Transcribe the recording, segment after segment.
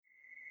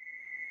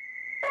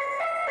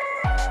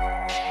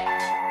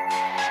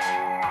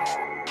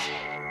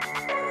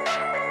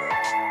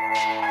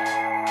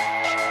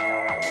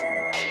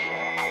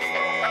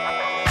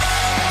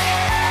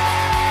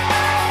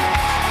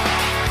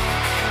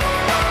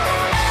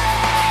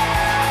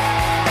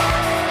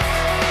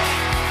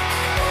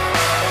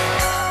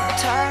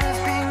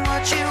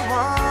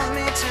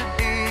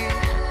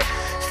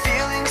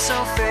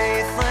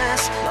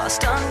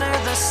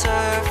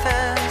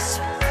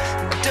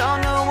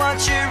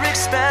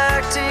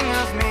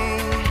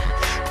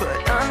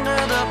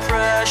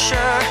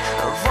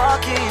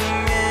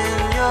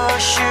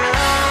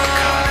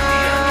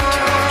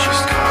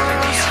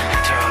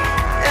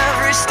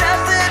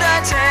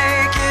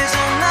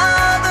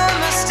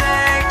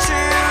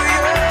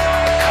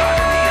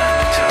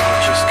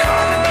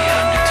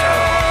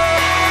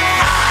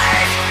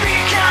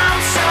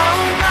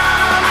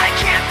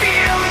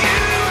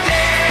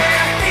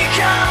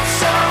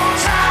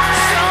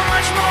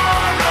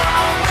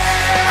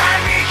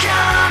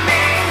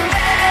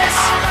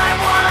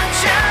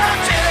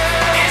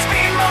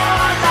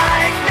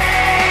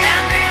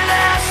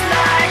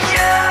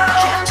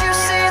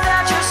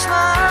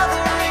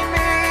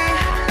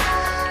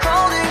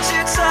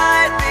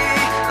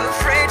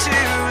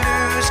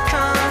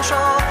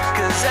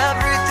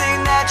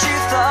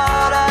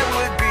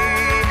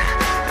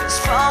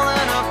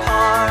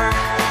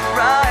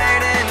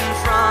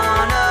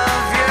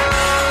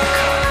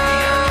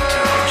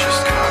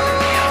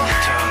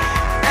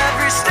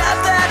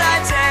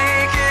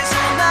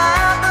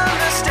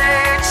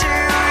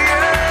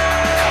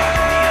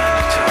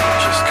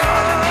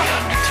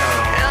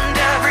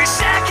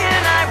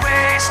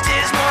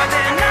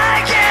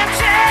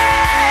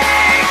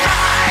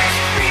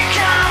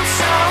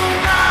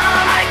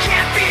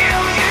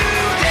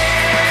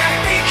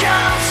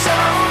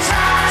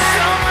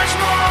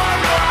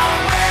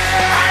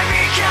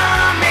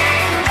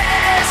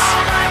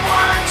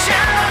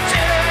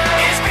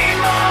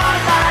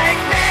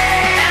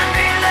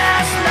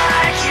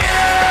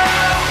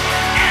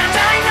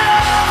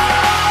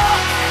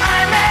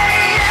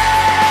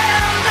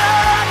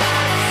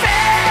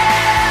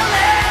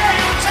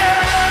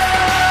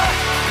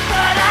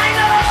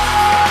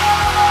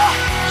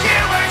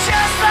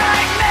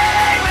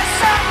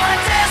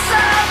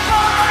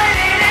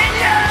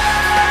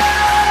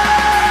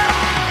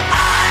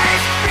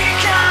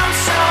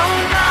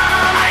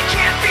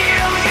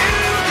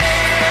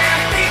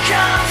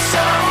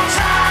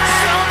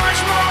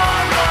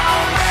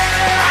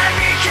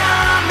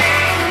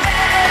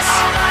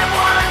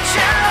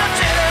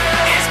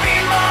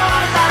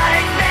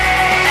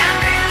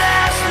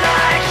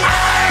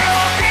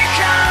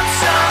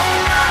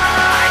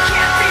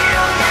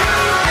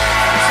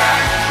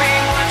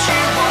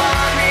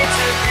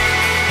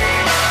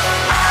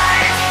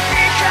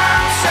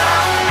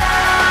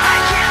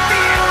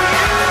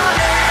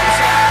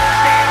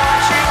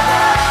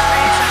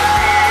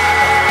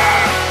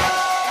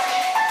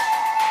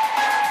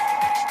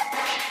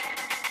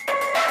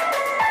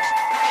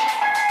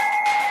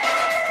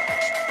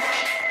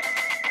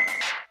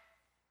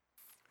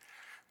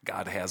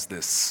God has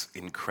this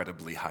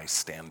incredibly high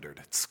standard.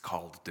 It's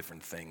called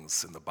different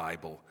things in the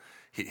Bible.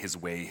 His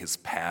way, his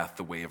path,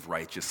 the way of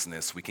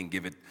righteousness. We can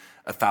give it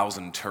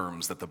 1,000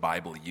 terms that the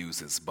Bible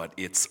uses, but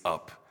it's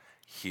up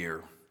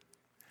here.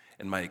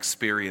 And my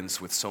experience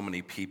with so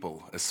many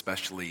people,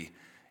 especially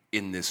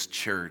in this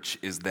church,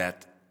 is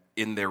that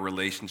in their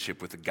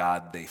relationship with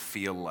God, they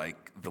feel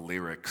like the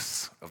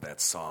lyrics of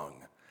that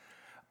song.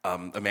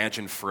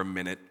 Imagine for a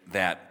minute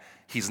that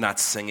he's not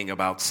singing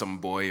about some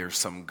boy or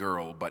some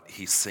girl, but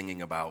he's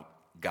singing about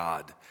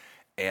God.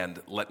 And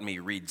let me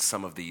read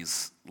some of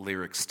these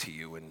lyrics to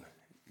you, and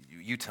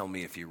you tell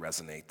me if you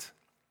resonate.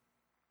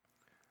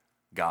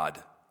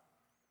 God,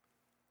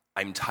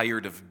 I'm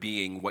tired of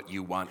being what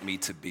you want me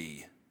to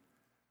be,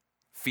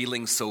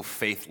 feeling so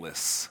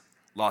faithless,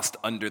 lost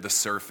under the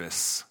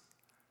surface.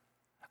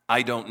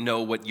 I don't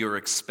know what you're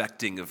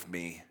expecting of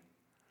me,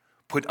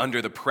 put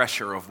under the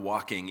pressure of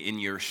walking in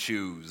your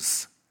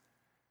shoes.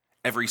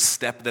 Every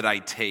step that I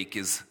take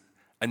is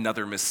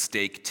another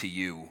mistake to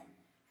you.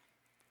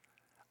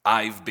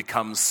 I've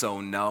become so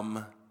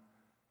numb,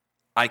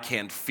 I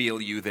can't feel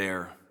you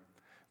there.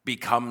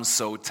 Become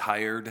so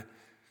tired,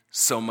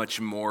 so much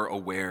more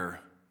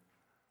aware.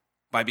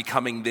 By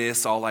becoming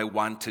this, all I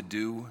want to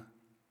do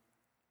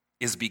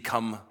is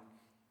become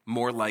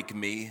more like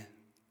me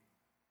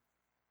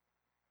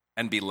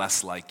and be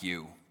less like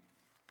you.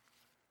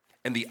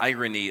 And the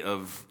irony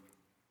of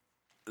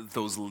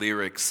those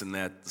lyrics and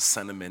that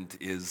sentiment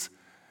is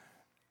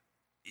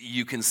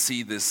you can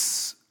see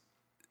this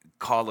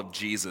call of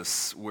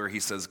Jesus where he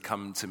says,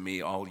 come to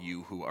me, all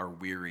you who are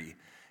weary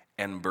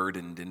and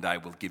burdened, and I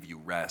will give you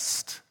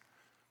rest.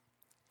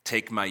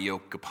 Take my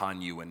yoke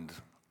upon you and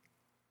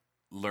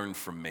learn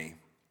from me,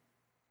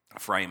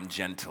 for I am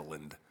gentle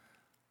and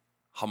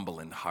humble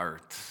in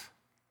heart,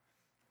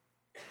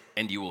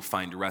 and you will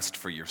find rest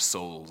for your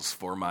souls,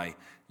 for my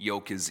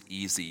yoke is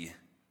easy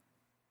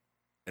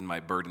and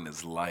my burden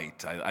is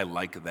light. I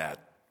like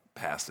that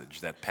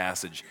passage. That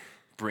passage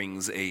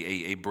brings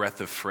a breath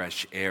of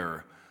fresh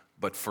air,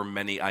 but for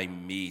many I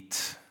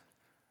meet,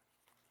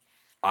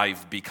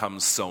 I've become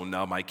so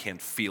numb, I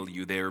can't feel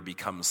you there,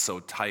 become so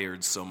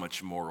tired, so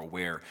much more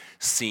aware,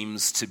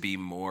 seems to be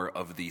more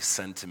of the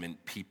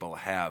sentiment people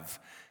have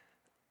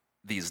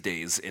these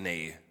days in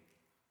a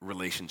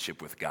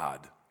relationship with God.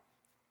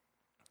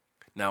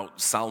 Now,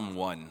 Psalm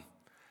 1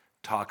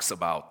 talks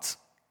about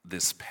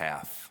this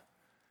path,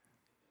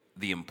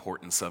 the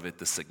importance of it,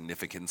 the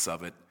significance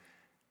of it,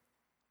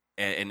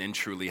 and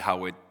truly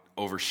how it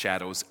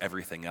overshadows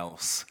everything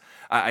else.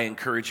 I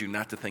encourage you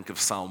not to think of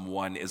Psalm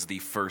 1 as the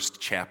first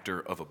chapter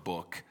of a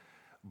book,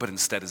 but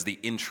instead as the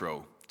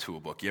intro to a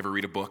book. You ever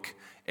read a book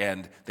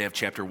and they have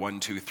chapter 1,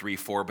 2, 3,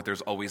 4, but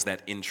there's always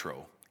that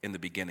intro in the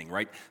beginning,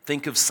 right?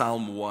 Think of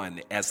Psalm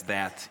 1 as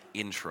that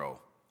intro.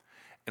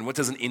 And what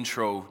does an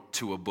intro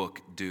to a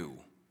book do?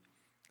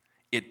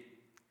 It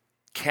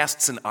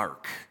casts an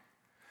arc.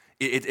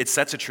 It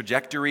sets a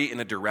trajectory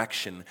in a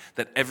direction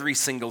that every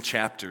single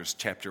chapters,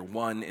 chapter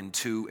 1 and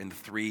 2 and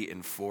 3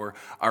 and 4,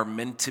 are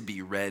meant to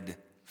be read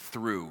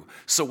through.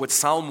 So what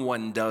Psalm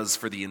 1 does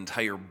for the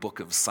entire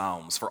book of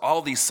Psalms, for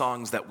all these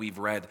songs that we've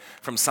read,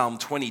 from Psalm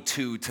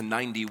 22 to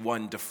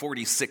 91 to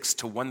 46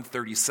 to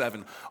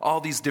 137, all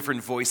these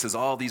different voices,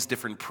 all these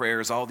different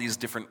prayers, all these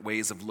different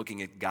ways of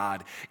looking at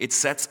God, it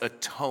sets a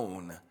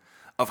tone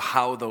of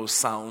how those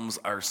Psalms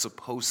are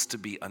supposed to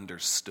be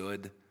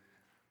understood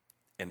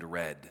and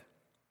read.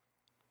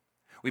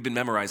 We've been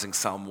memorizing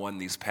Psalm 1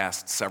 these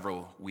past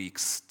several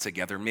weeks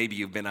together. Maybe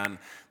you've been on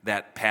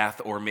that path,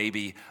 or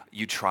maybe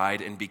you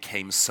tried and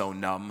became so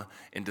numb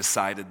and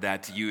decided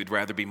that you'd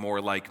rather be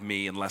more like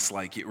me and less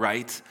like you,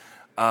 right?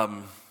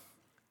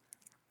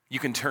 You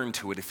can turn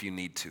to it if you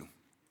need to.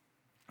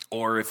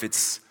 Or if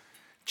it's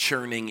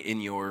churning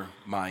in your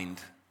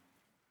mind,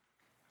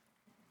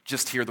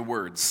 just hear the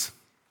words.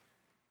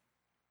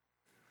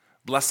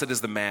 Blessed is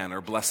the man, or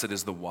blessed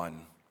is the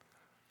one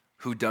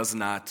who does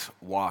not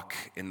walk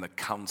in the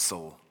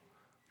counsel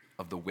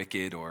of the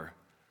wicked, or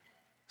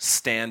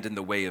stand in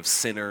the way of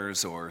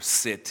sinners, or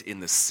sit in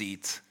the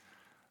seat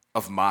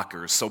of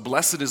mockers. So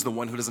blessed is the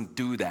one who doesn't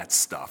do that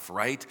stuff,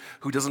 right?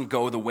 Who doesn't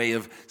go the way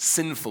of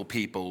sinful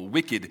people,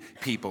 wicked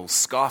people,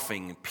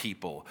 scoffing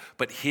people.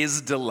 But his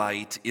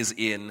delight is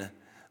in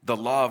the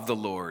law of the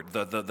Lord,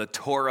 the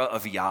Torah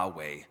of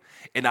Yahweh.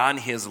 And on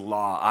his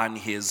law, on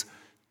his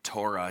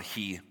Torah,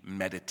 he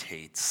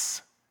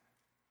meditates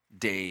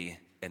day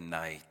and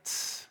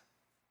night.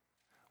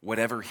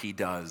 Whatever he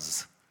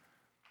does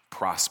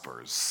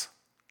prospers.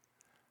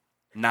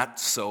 Not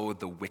so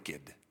the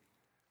wicked.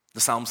 The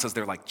psalm says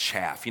they're like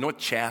chaff. You know what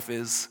chaff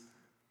is?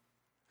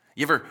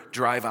 You ever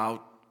drive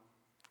out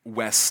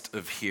west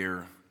of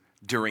here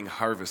during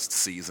harvest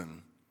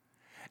season,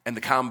 and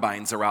the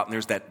combines are out and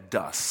there's that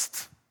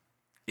dust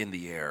in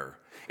the air?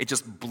 It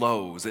just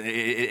blows.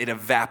 It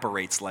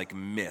evaporates like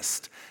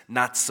mist.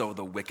 Not so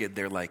the wicked.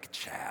 They're like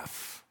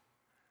chaff.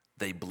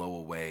 They blow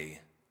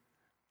away.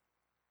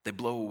 They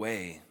blow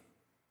away.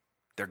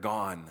 They're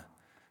gone.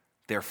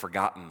 They're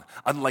forgotten.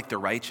 Unlike the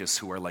righteous,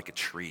 who are like a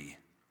tree,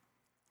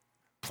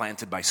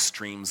 planted by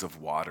streams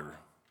of water,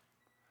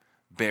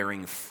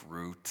 bearing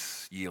fruit,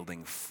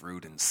 yielding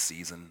fruit in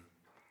season,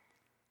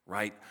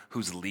 right?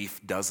 Whose leaf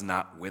does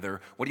not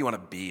wither. What do you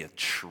want to be, a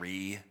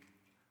tree?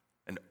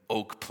 An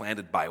oak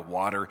planted by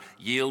water,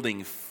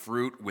 yielding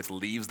fruit with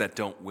leaves that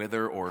don't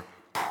wither, or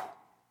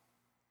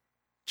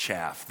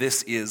chaff?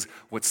 This is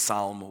what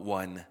Psalm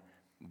 1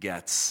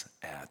 gets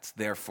at.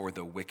 Therefore,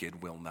 the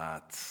wicked will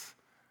not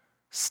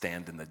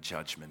stand in the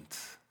judgment,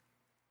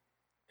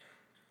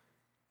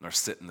 nor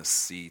sit in the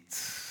seat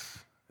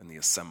in the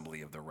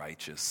assembly of the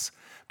righteous.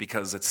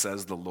 Because it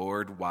says the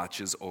Lord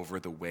watches over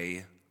the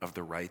way of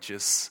the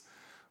righteous,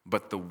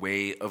 but the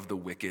way of the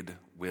wicked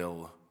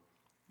will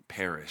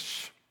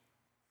perish.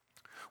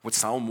 What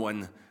Psalm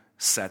 1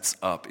 sets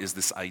up is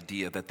this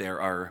idea that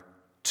there are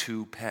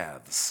two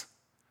paths.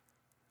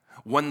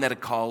 One that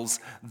it calls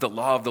the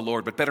law of the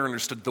Lord, but better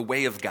understood, the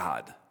way of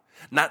God.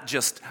 Not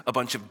just a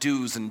bunch of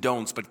do's and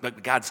don'ts,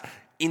 but God's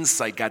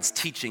insight, God's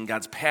teaching,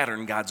 God's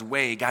pattern, God's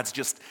way, God's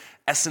just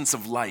essence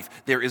of life.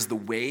 There is the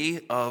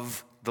way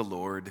of the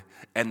Lord,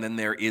 and then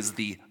there is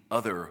the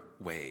other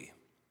way.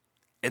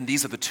 And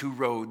these are the two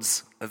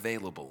roads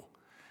available,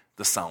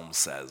 the psalm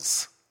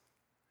says.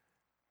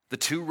 The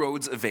two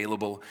roads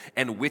available,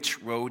 and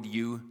which road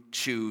you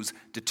choose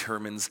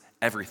determines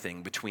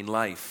everything between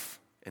life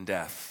and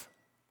death,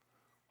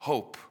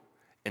 hope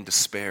and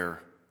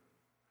despair,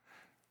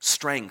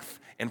 strength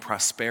and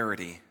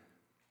prosperity,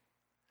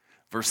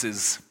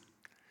 versus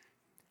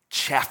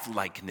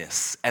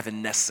chaff-likeness,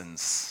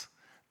 evanescence,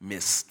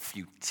 mist,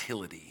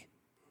 futility.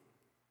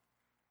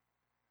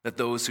 That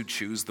those who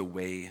choose the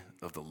way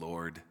of the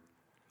Lord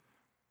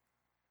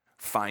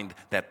find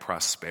that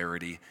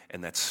prosperity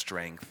and that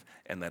strength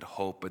and that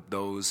hope, but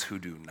those who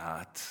do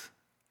not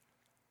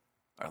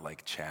are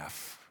like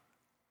chaff,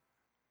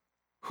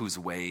 whose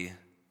way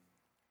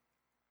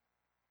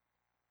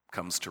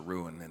comes to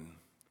ruin. And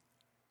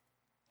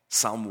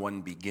Psalm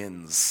 1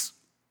 begins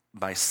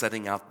by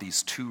setting out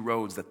these two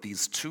roads, that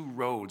these two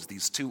roads,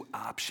 these two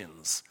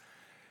options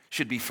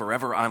should be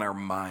forever on our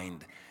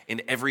mind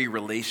in every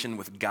relation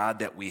with God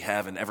that we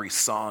have, in every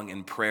song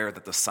and prayer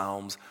that the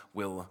Psalms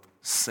will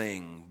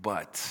sing.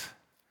 But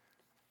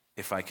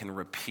if I can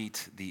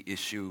repeat the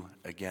issue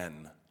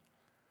again,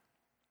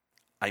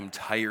 I'm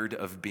tired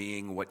of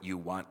being what you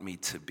want me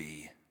to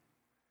be,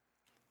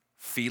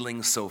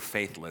 feeling so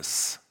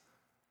faithless,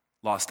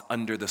 lost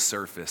under the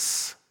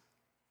surface.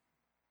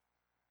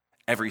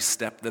 Every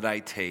step that I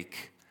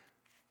take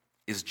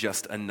is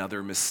just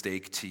another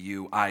mistake to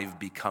you. I've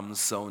become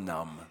so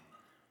numb.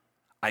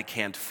 I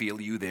can't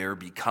feel you there,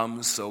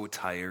 become so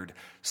tired,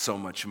 so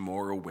much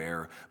more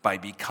aware. By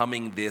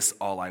becoming this,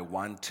 all I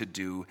want to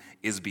do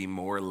is be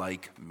more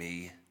like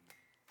me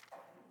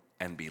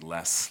and be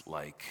less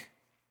like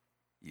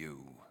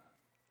you.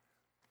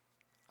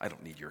 I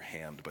don't need your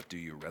hand, but do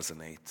you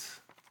resonate?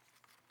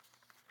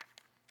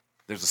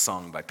 There's a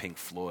song by Pink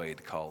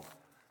Floyd called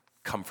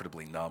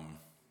Comfortably Numb.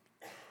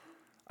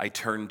 I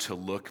turned to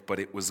look, but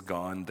it was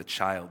gone. The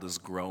child is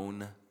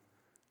grown.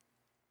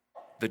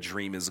 The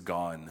dream is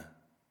gone.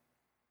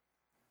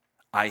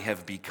 I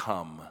have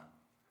become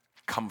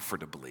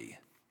comfortably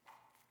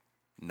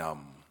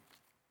numb.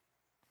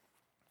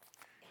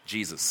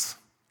 Jesus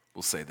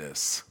will say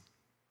this: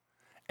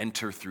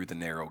 enter through the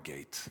narrow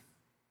gate.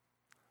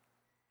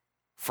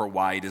 For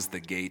wide is the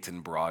gate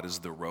and broad is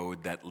the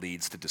road that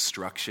leads to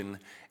destruction,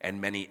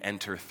 and many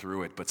enter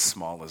through it, but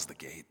small is the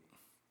gate,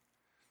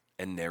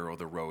 and narrow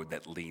the road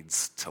that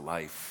leads to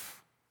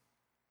life,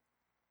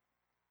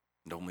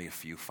 and only a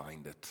few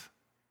find it.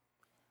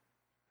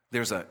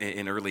 There's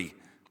an early,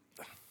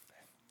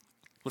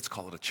 let's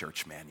call it a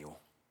church manual.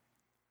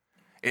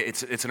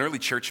 It's an early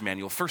church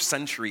manual, 1st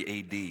century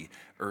A.D.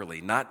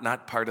 early,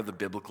 not part of the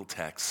biblical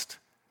text,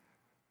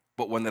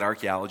 but one that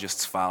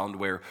archaeologists found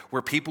where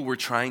people were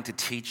trying to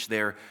teach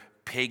their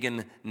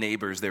pagan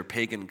neighbors, their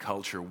pagan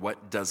culture,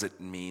 what does it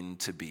mean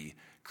to be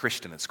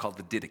Christian. It's called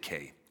the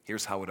Didache.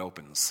 Here's how it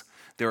opens.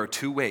 There are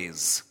two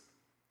ways,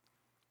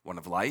 one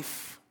of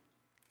life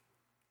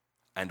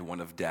and one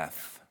of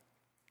death.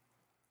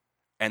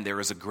 And there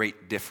is a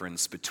great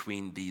difference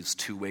between these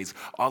two ways.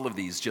 All of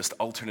these just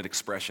alternate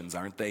expressions,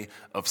 aren't they,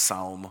 of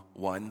Psalm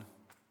 1?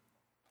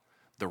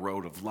 The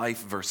road of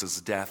life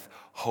versus death,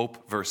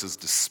 hope versus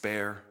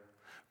despair,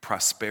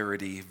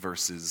 prosperity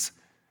versus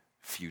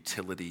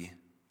futility,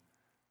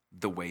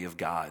 the way of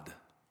God,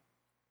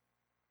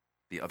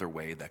 the other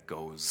way that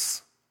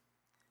goes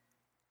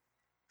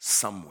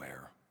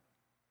somewhere.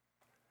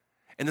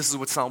 And this is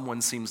what Psalm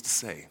 1 seems to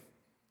say.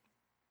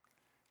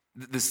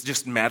 This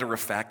just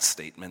matter-of-fact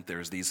statement.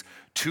 There's these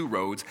two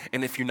roads,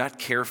 and if you're not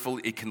careful,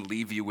 it can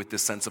leave you with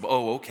this sense of,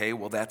 oh, okay,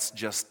 well, that's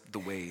just the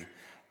way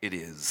it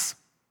is.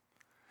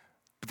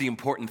 But the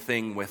important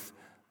thing with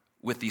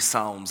these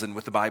Psalms and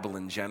with the Bible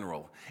in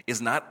general is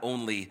not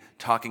only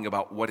talking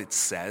about what it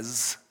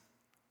says,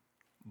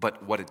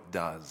 but what it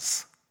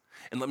does.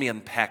 And let me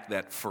unpack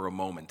that for a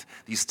moment.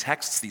 These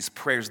texts, these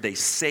prayers, they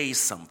say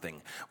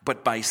something,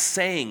 but by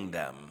saying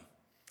them,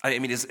 I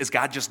mean, is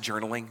God just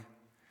journaling?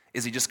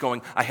 Is he just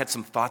going, I had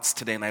some thoughts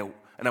today and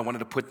I wanted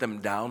to put them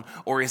down?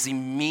 Or is he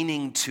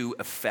meaning to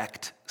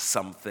affect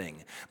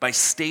something? By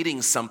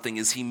stating something,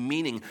 is he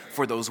meaning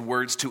for those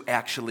words to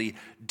actually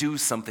do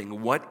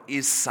something? What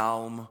is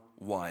Psalm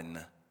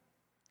 1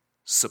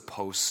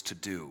 supposed to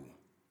do?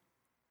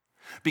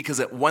 Because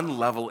at one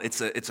level, it's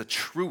a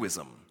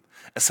truism,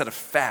 a set of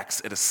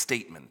facts, a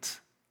statement.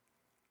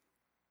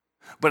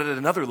 But at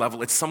another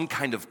level, it's some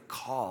kind of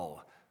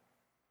call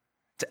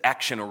to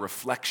action or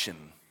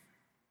reflection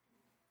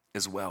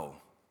as well.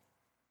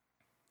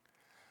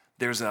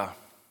 There's a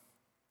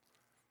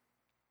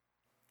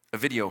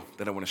video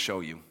that I want to show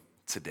you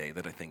today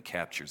that I think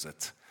captures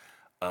it.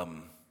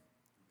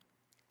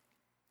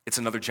 It's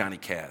another Johnny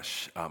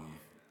Cash.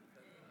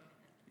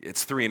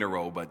 It's 3 in a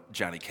row, but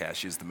Johnny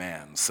Cash is the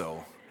man,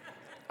 so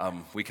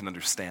we can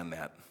understand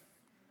that.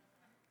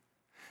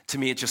 To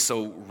me, it just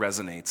so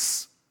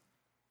resonates,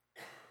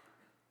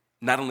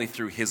 not only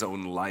through his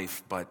own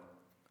life, but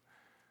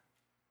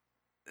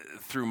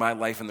through my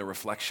life and the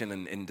reflection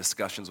and in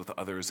discussions with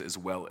others as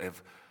well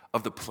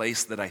of the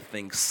place that I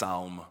think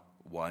Psalm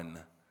 1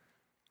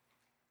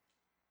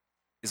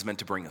 is meant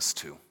to bring us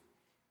to.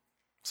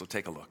 So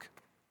take a look.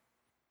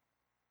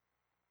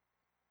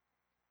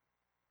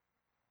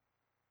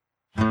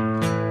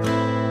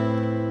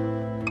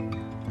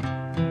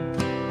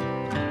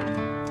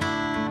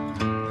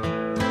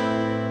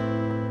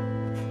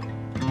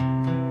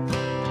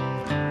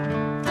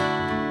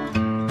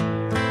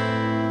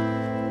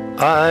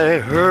 I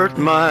hurt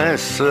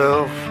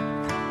myself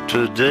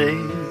today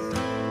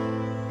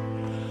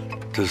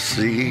to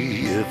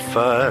see if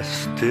I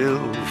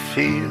still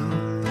feel.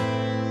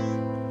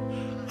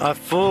 I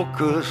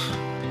focus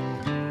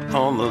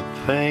on the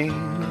pain,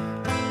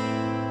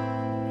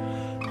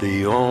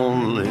 the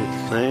only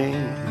thing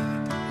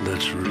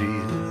that's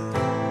real.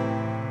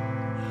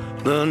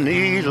 The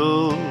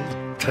needle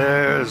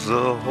tears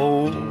a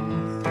hole,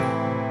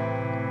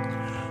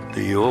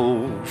 the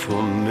old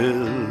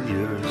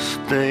familiar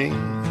sting.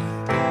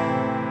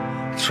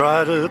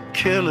 Try to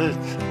kill it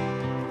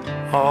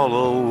all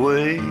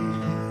away,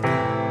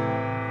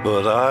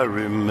 but I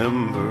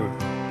remember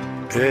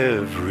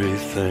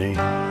everything.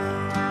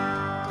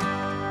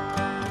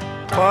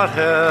 What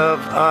have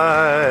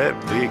I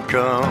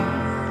become?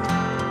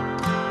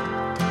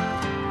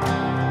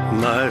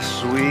 My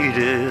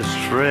sweetest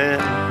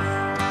friend.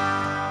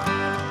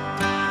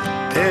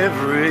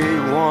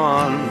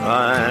 Everyone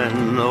I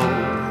know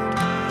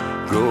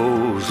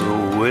goes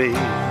away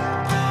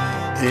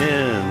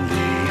in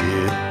the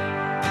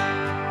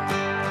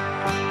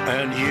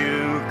and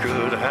you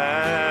could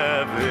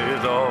have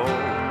it all.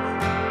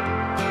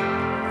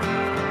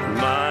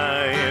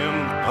 My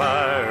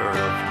empire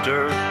of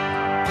dirt,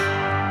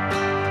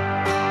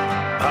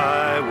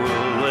 I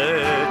will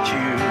let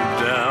you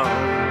down.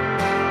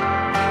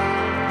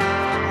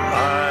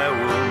 I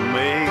will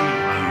make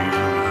you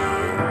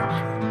hurt.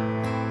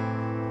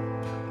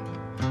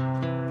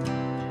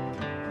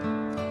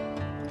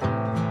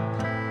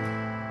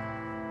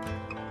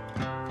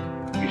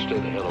 You stay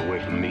the hell away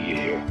from me, you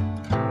hear?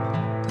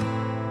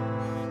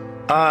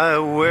 I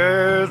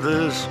wear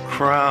this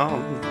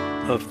crown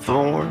of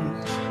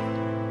thorns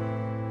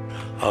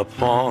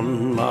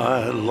upon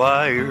my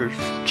liar's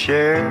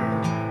chair,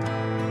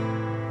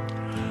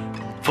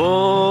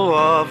 full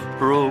of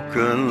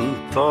broken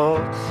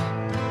thoughts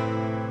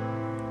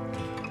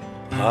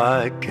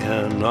I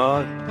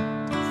cannot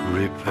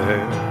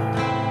repair.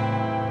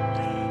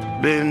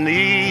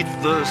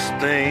 Beneath the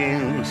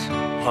stains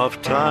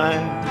of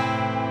time,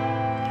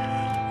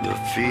 the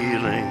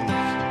feelings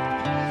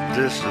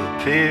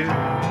disappear.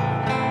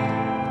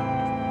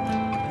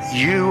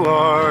 You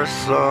are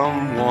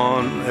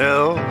someone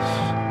else.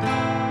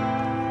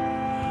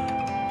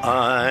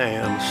 I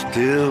am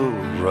still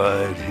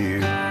right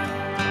here.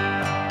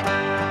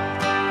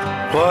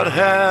 What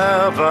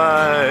have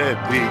I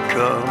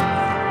become?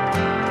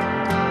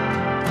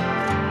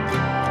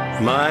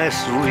 My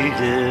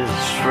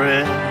sweetest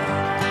friend.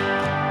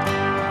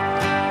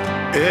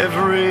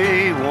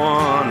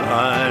 Everyone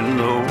I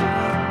know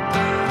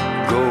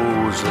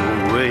goes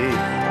away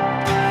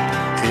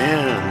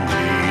in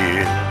the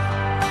end,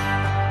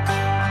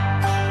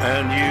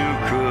 and you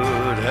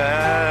could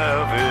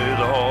have it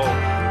all.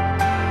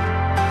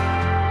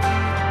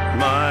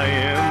 My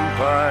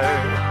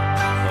empire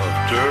of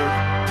dirt,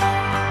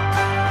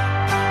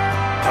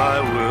 I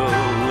will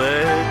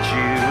let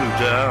you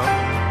down.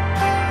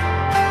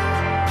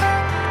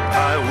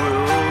 I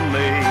will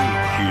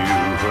make you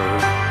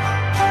hurt.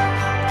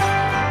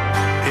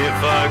 If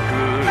I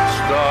could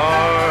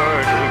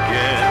start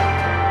again,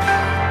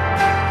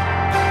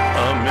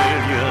 a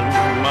million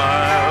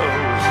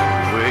miles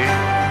away,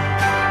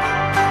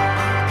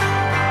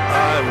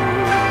 I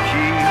would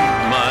keep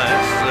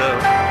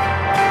myself.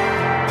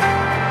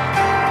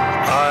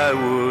 I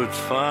would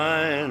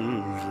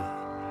find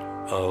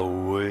a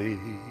way.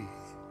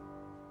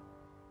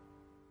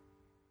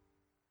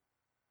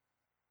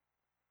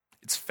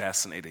 It's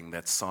fascinating.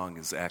 That song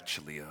is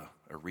actually a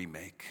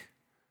remake.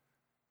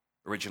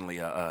 Originally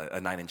a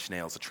Nine Inch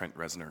Nails, a Trent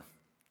Reznor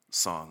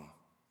song.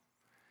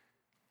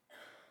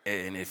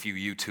 And if you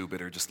YouTube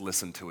it or just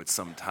listen to it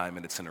sometime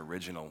and it's an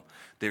original,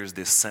 there's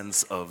this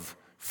sense of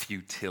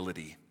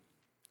futility,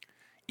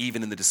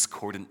 even in the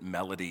discordant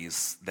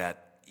melodies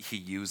that he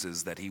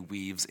uses, that he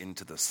weaves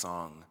into the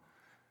song,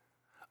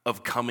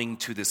 of coming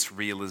to this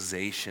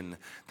realization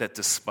that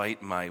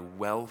despite my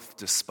wealth,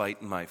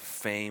 despite my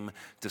fame,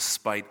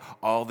 despite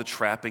all the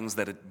trappings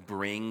that it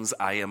brings,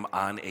 I am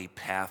on a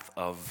path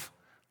of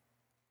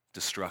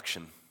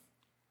destruction,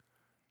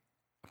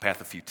 a path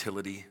of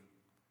futility,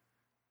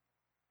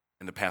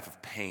 and a path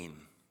of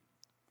pain.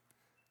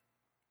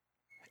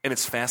 And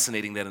it's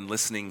fascinating that in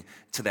listening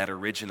to that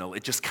original,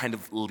 it just kind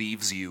of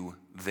leaves you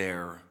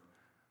there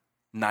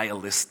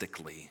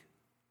nihilistically,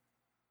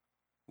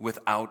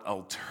 without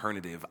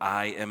alternative.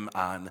 I am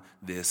on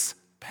this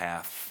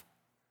path,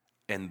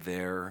 and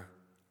there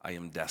I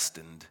am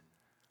destined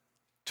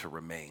to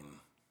remain.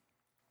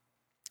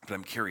 But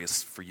I'm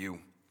curious for you,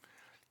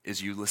 as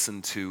you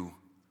listen to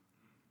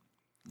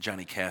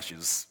Johnny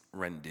Cash's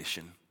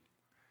rendition,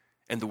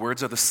 and the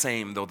words are the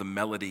same, though the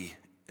melody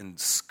and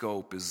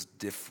scope is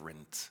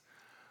different,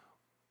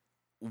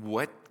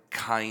 what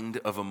kind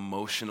of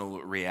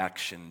emotional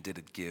reaction did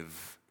it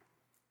give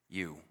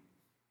you?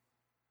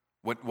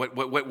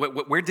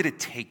 Where did it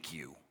take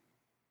you?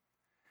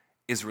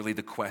 Is really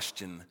the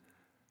question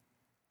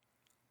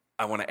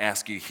I want to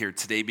ask you here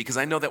today, because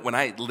I know that when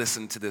I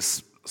listened to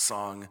this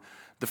song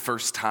the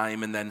first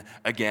time, and then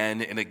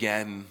again and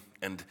again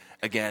and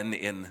again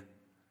in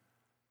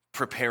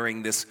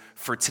preparing this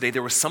for today,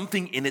 there was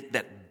something in it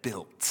that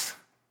built.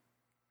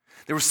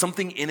 There was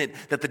something in it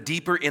that the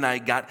deeper in I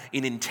got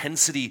in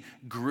intensity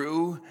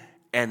grew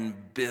and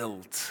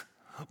built,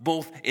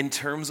 both in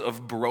terms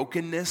of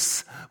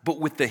brokenness, but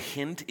with the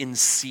hint in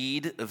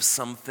seed of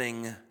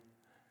something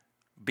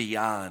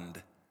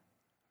beyond.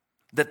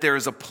 That there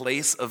is a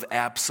place of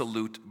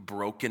absolute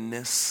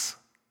brokenness,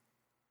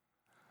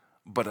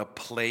 but a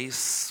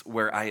place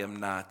where I am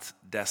not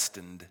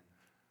destined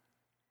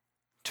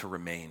to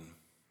remain.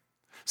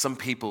 Some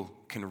people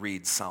can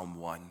read Psalm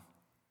 1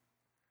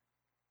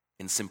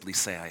 and simply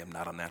say, I am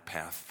not on that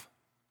path.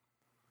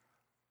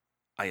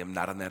 I am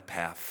not on that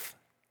path.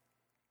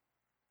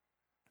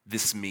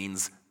 This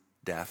means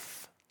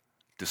death,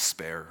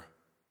 despair,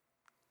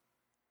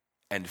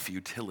 and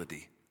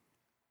futility.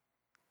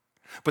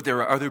 But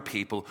there are other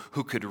people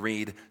who could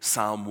read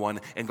Psalm 1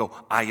 and go,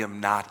 I am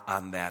not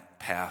on that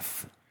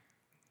path.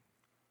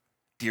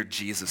 Dear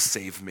Jesus,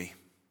 save me.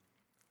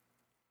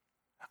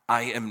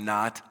 I am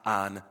not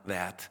on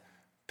that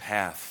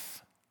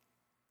path.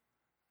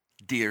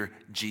 Dear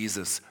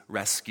Jesus,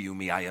 rescue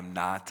me. I am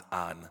not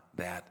on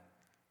that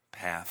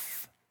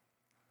path.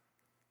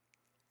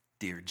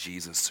 Dear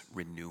Jesus,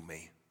 renew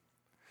me.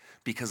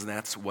 Because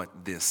that's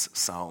what this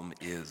psalm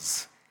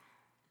is.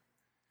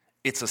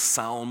 It's a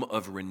psalm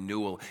of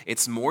renewal.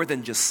 It's more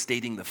than just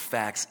stating the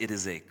facts. It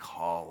is a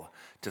call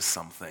to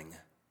something.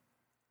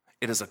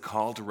 It is a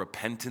call to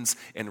repentance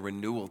and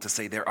renewal, to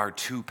say there are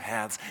two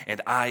paths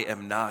and I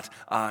am not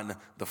on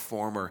the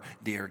former,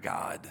 dear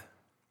God,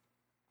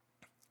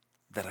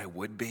 that I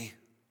would be.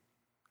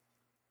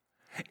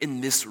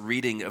 And this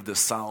reading of the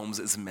Psalms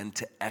is meant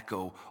to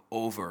echo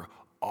over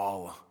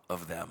all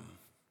of them.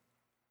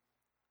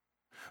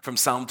 From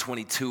Psalm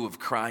 22 of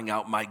crying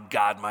out, my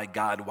God,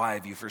 why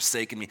have you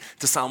forsaken me?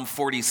 To Psalm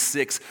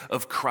 46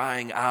 of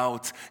crying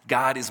out,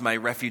 God is my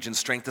refuge and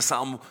strength. To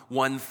Psalm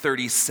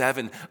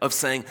 137 of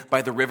saying,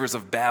 by the rivers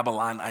of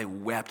Babylon I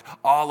wept.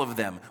 All of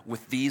them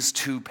with these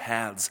two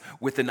paths,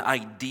 with an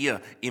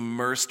idea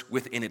immersed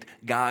within it.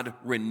 God,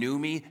 renew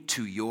me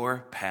to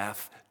your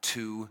path,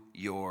 to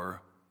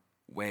your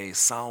way.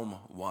 Psalm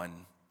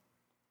 1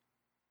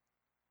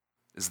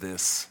 is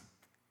this.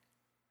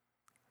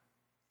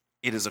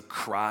 It is a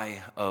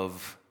cry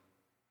of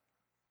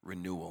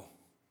renewal.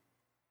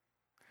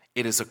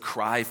 It is a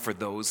cry for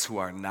those who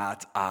are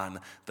not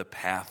on the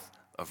path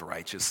of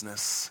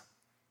righteousness,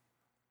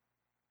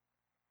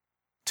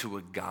 to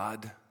a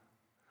God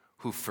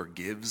who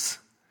forgives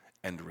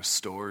and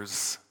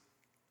restores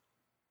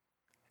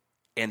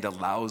and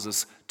allows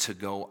us to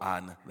go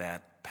on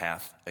that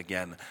path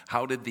again.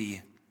 How did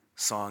the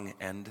song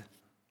end?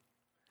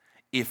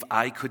 If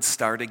I could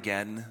start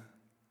again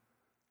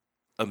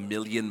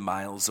 1,000,000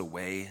 miles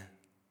away,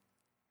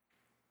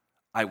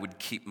 I would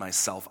keep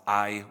myself.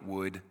 I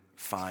would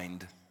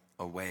find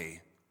a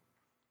way.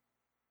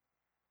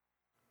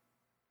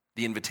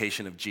 The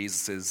invitation of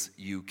Jesus is,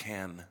 you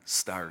can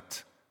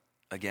start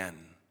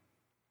again.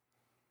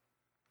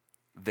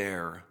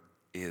 There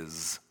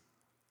is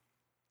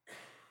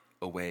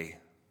a way.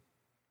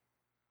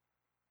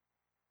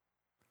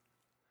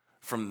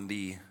 From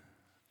the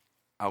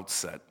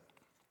outset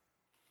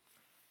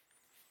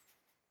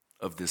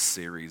of this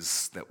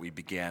series that we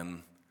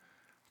began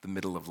the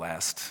middle of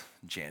last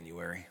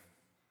January,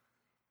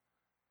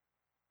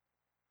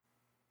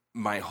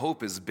 my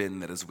hope has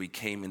been that as we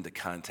came into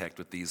contact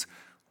with these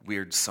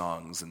weird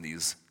songs and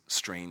these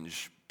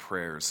strange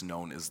prayers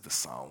known as the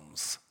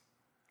Psalms,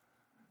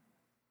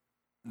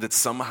 that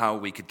somehow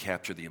we could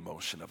capture the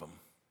emotion of them.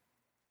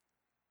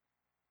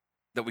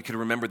 That we could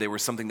remember they were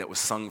something that was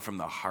sung from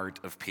the heart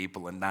of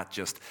people and not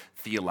just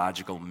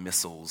theological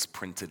missiles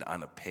printed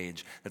on a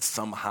page. That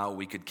somehow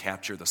we could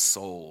capture the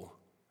soul,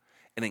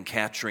 and in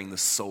capturing the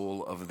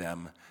soul of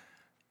them,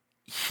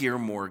 hear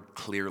more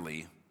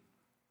clearly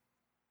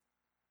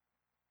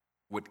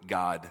what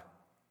God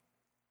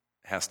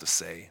has to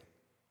say.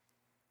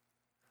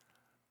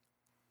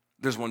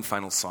 There's one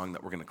final song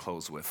that we're going to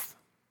close with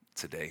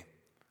today.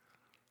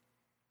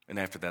 And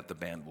after that, the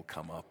band will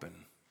come up and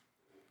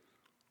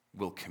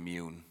we'll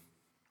commune.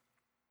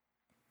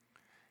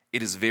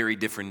 It is very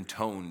different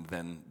tone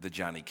than the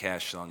Johnny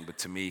Cash song, but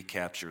to me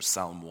captures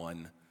Psalm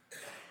 1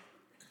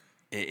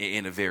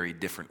 in a very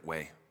different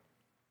way.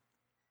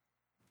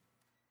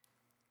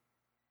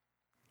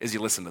 As you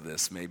listen to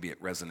this, maybe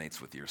it resonates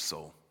with your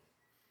soul.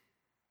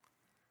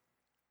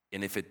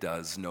 And if it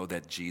does, know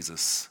that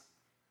Jesus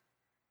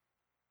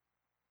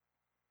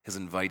has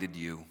invited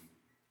you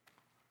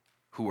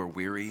who are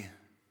weary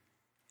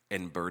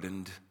and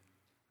burdened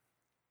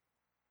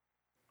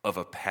of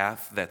a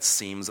path that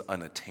seems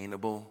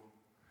unattainable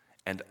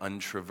and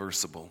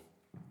untraversable,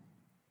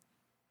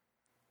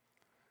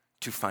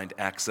 to find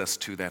access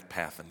to that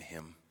path in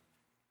Him.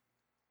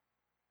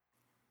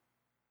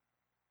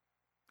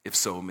 If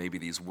so, maybe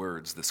these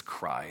words, this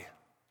cry,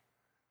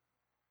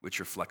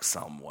 which reflects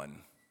Psalm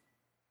 1,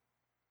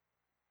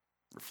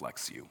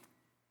 reflects you.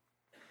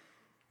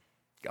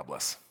 God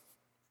bless.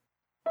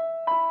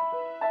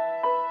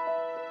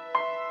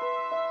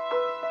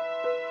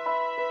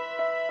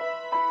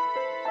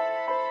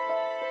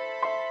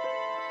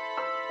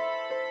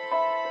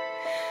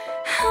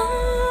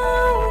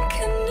 How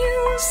can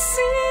you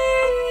see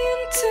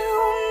into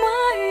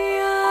my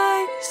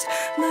eyes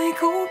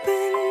like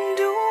open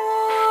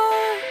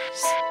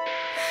doors,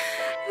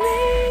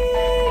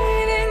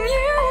 leading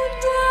you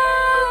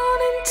down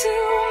into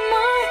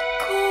my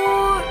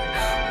core,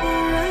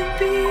 where I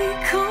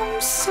become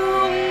so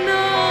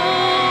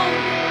numb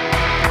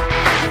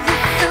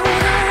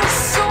without a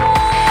soul.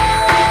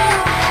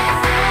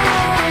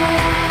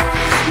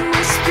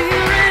 My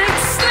spirit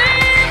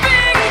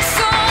sleeping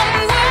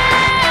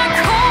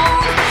somewhere.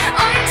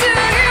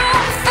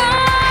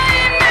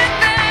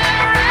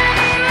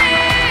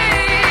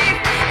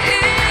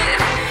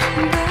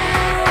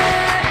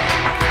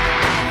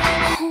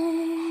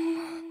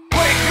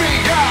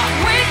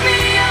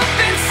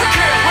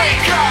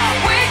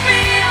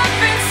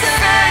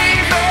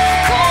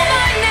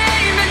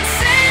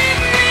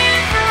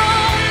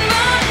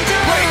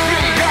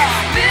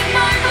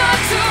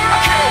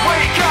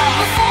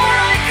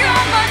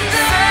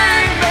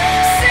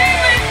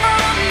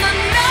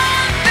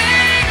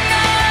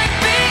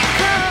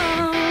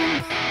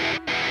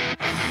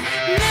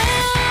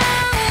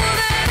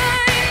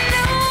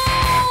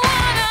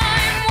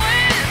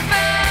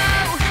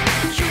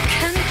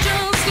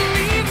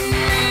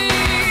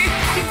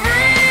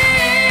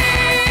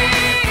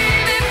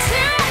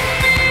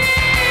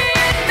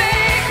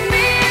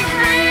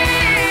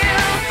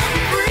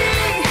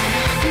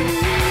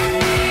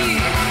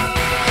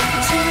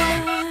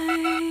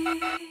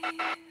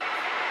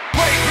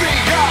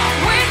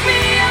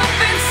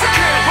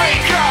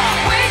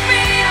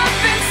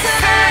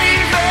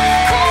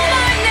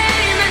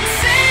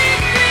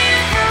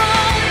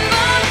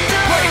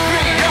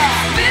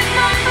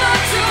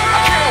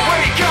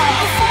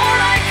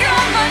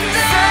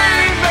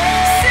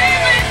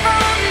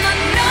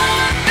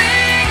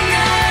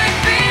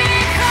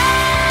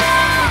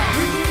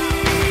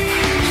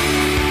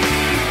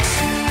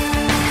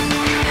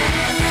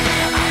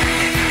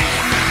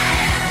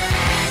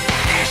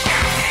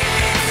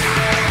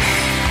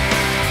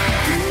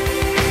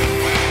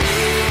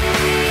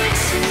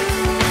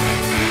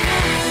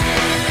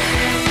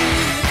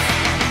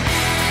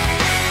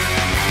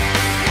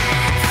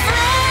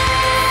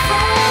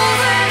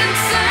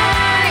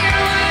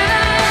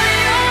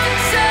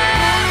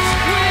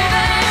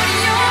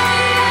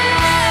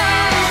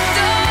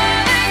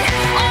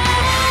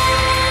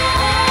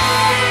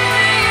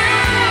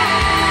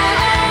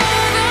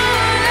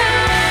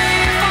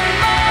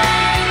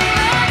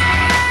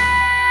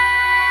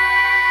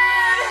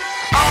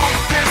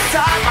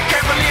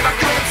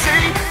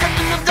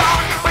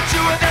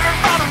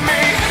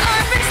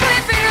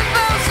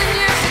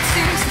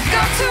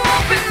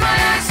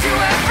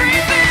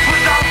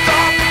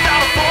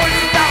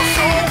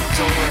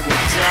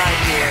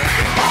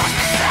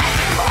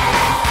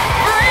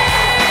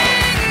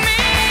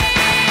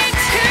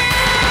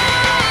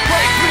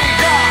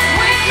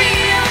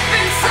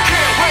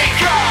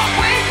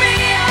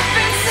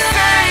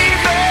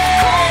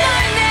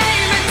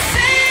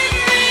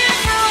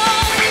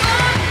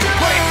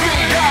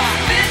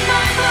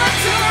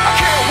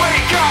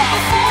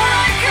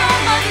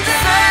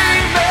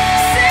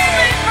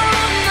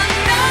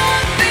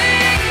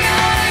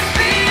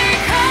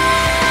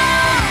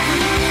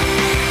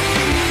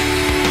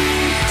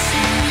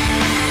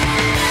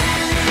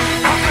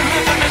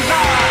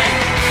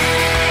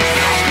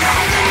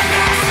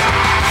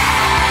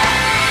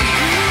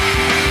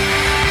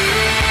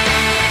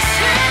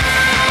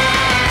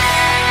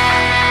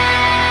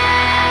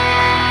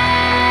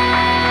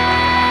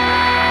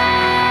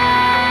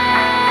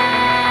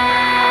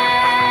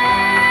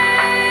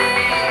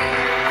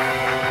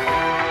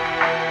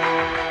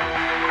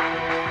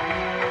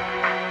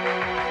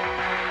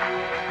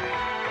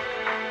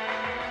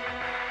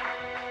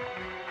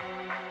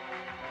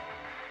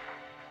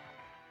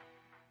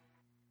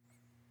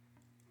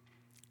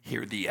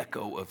 Hear the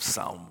echo of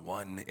Psalm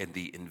 1 and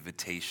the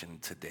invitation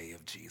today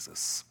of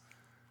Jesus.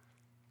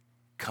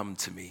 Come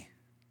to me,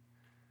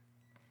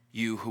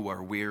 you who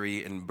are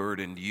weary and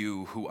burdened,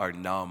 you who are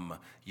numb,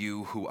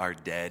 you who are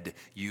dead,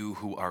 you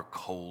who are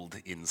cold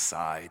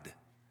inside.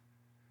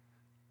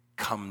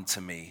 Come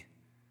to me,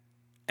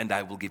 and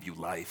I will give you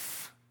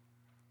life.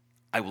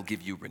 I will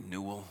give you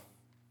renewal.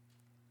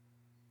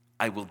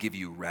 I will give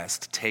you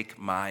rest. Take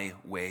my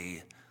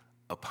way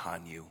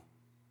upon you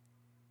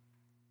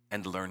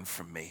and learn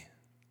from me.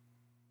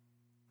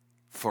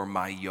 For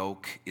my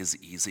yoke is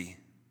easy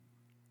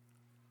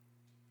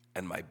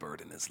and my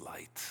burden is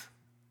light.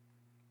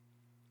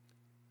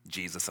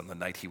 Jesus, on the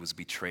night he was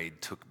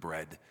betrayed, took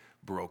bread,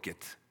 broke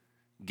it,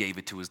 gave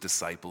it to his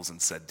disciples,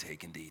 and said,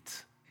 "Take and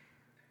eat.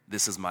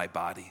 This is my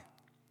body,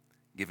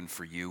 given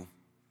for you.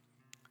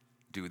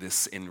 Do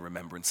this in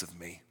remembrance of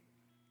me."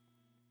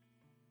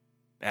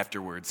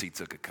 Afterwards, he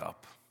took a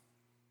cup.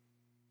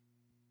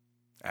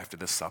 After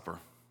the supper,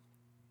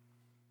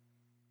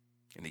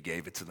 and he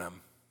gave it to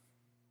them.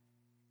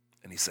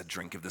 And he said,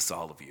 "Drink of this,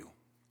 all of you.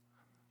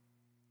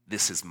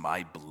 This is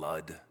my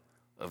blood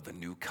of the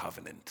new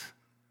covenant,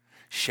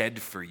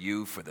 shed for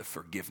you for the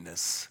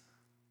forgiveness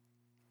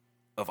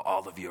of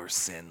all of your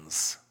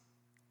sins.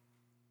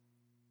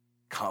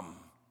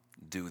 Come,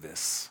 do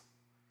this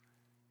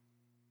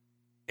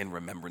in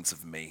remembrance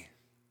of me."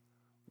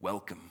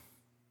 Welcome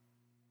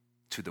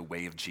to the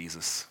way of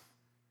Jesus.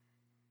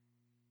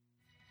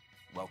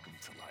 Welcome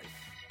to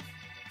life.